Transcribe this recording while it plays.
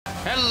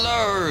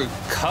Hello,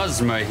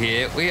 Cosmo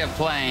here. We are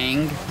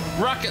playing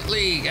Rocket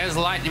League as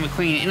Lightning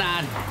McQueen in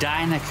our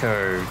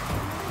Dinoco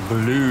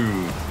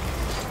Blue,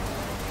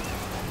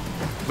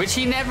 which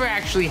he never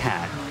actually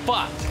had,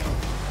 but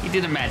he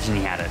did imagine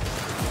he had it.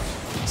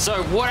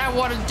 So what I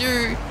want to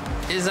do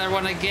is I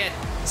want to get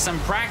some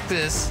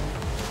practice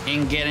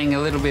in getting a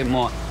little bit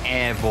more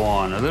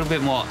airborne, a little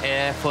bit more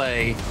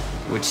airplay,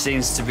 which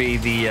seems to be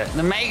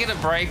the make it or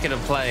break it of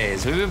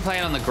players. We've been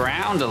playing on the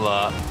ground a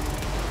lot,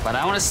 but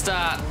I want to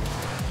start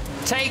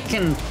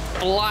taking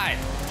flight,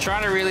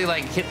 trying to really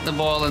like hit the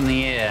ball in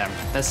the air.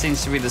 That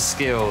seems to be the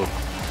skill.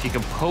 If you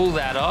can pull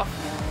that off,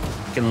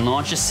 you can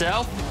launch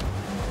yourself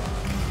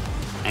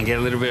and get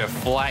a little bit of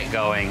flight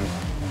going,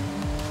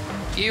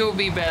 you'll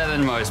be better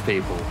than most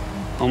people,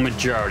 or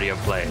majority of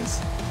players.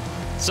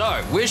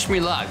 So wish me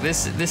luck.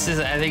 This is,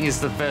 I think,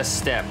 is the first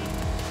step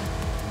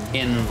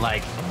in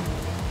like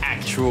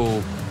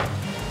actual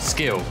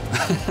skill.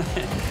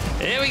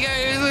 Here we go.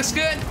 It looks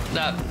good.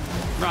 No,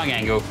 wrong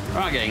angle.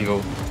 Wrong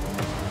angle.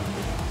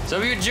 So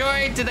if you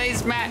enjoyed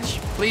today's match,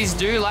 please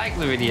do like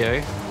the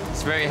video.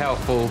 It's very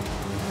helpful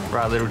for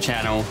our little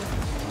channel.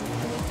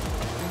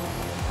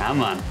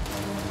 Come on.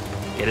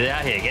 Get it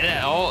out here. Get it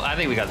out. Oh, I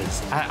think we got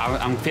this.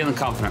 I'm feeling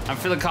confident. I'm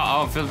feeling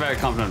very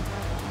confident.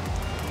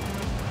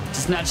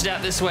 Just nudge it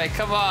out this way.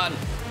 Come on.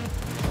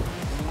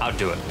 I'll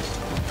do it.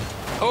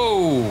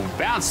 Oh,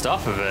 bounced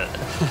off of it.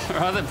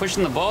 Rather than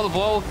pushing the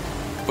ball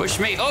pushed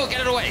me. Oh,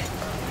 get it away.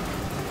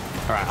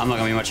 All right, I'm not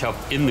gonna be much help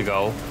in the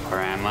goal, or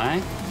am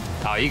I?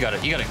 Oh, you got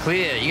it. You got it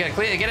clear. You got it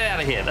clear. Get it out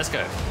of here. Let's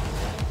go.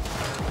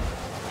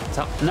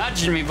 Stop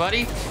nudging me,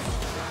 buddy.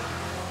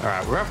 All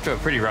right, we're off to a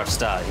pretty rough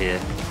start here.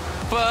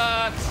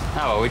 But,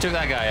 oh well, we took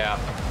that guy out.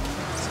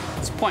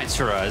 It's points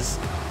for us.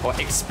 Or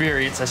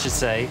experience, I should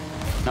say.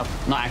 Not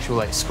actual,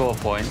 like, score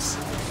points.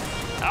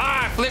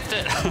 Ah, I flipped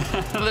it.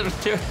 A little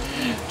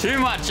too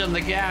much on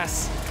the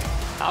gas.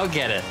 I'll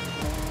get it.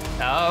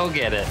 I'll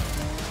get it.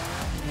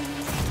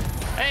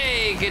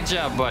 Hey, good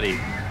job, buddy.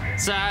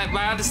 So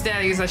my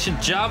understanding is I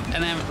should jump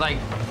and then like,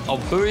 I'll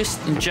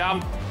boost and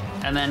jump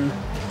and then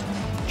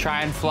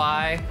try and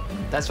fly.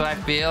 That's what I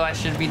feel I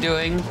should be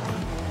doing.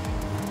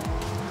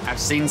 I've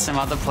seen some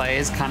other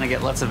players kind of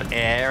get lots of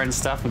air and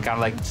stuff and kind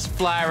of like just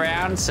fly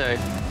around. So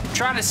I'm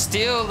trying to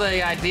steal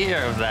the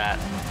idea of that.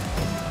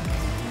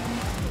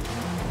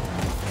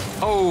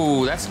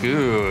 Oh, that's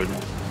good.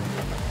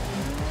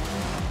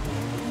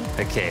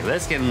 Okay,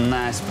 let's get a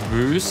nice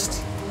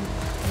boost.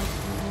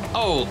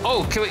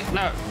 Oh, can we?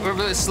 No, we're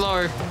really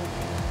slow.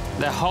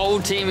 The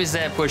whole team is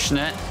there pushing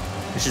it,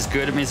 which is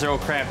good. It means they're all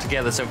cramped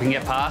together, so if we can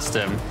get past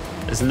them,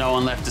 there's no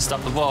one left to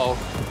stop the ball.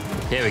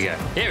 Here we go.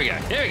 Here we go.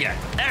 Here we go.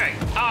 There we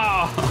go.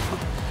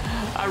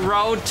 Oh, I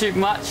rolled too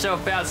much, so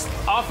it bounced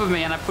off of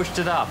me, and I pushed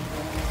it up.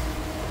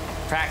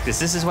 Practice.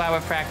 This is why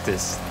we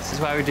practice. This is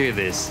why we do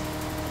this.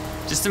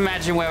 Just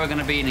imagine where we're going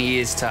to be in a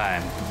year's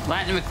time.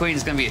 Lightning McQueen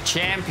is going to be a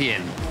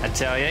champion, I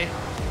tell you.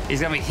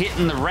 He's going to be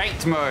hitting the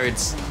ranked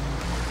modes.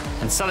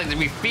 And something to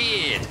be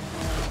feared.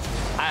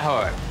 I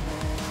hope.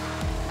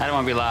 I don't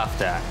want to be laughed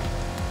at.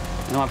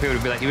 I don't want people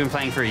to be like, you've been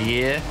playing for a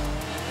year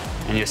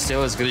and you're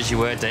still as good as you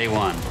were day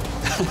one.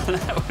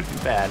 That would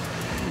be bad.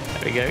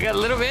 There we go. We got a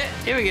little bit.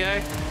 Here we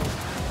go.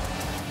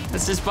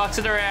 Let's just box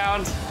it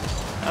around.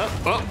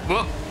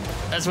 Oh.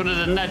 That's what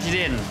it nudged it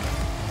in.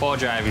 Poor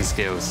driving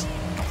skills.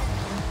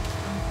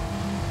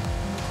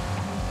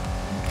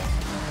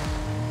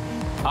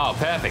 Oh,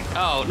 perfect.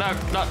 Oh, no,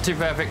 not too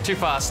perfect. Too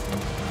fast.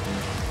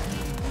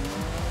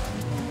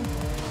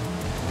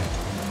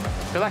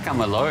 I feel like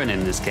I'm alone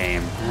in this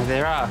game.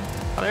 There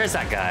is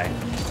that guy.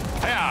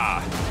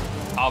 Hiya!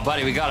 Oh,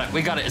 buddy, we got it.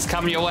 We got it. It's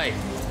coming your way.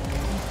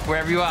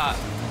 Wherever you are.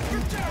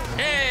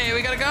 Hey,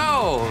 we got a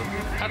goal.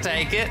 I'll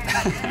take it.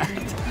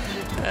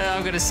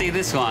 I'm going to see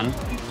this one.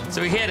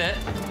 So we hit it,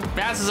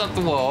 bounces off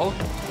the wall,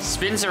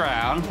 spins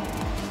around,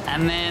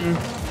 and then...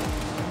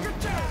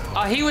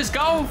 Oh, he was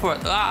going for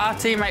it. Our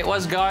teammate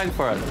was going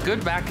for it.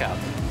 Good backup.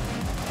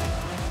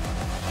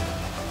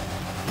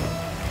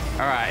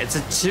 All right, it's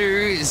a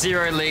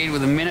 2-0 lead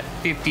with a minute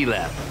 50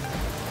 left.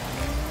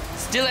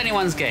 Still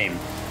anyone's game.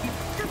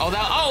 Oh,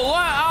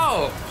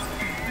 wow!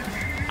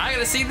 I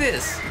gotta see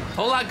this.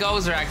 All our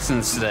goals are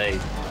accidents today.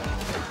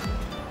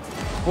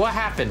 What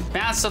happened?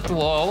 Bounced off the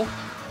wall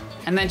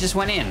and then just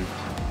went in.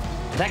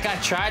 That guy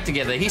tried to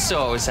get there. He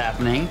saw what was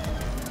happening.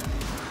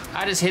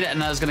 I just hit it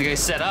and I was gonna go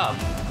set up.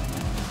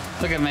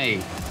 Look at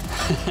me.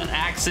 An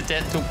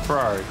accidental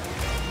pro.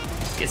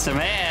 Get some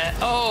air.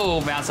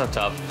 Oh, bounce up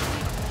top.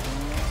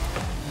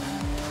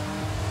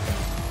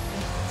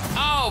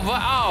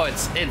 Oh,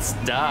 it's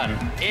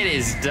done. It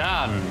is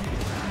done.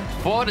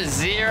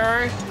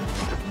 4-0.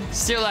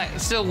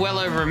 Still well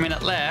over a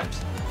minute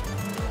left.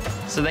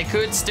 So they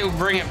could still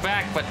bring it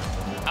back, but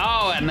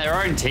oh, and their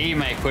own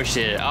teammate pushed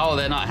it. Oh,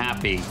 they're not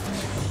happy.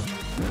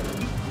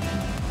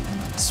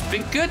 It's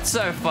been good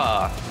so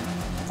far.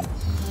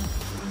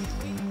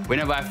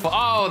 Winner by 4.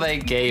 Oh, they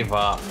gave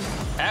up.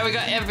 And we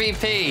got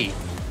MVP.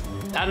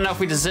 I don't know if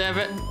we deserve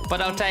it, but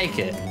I'll take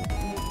it.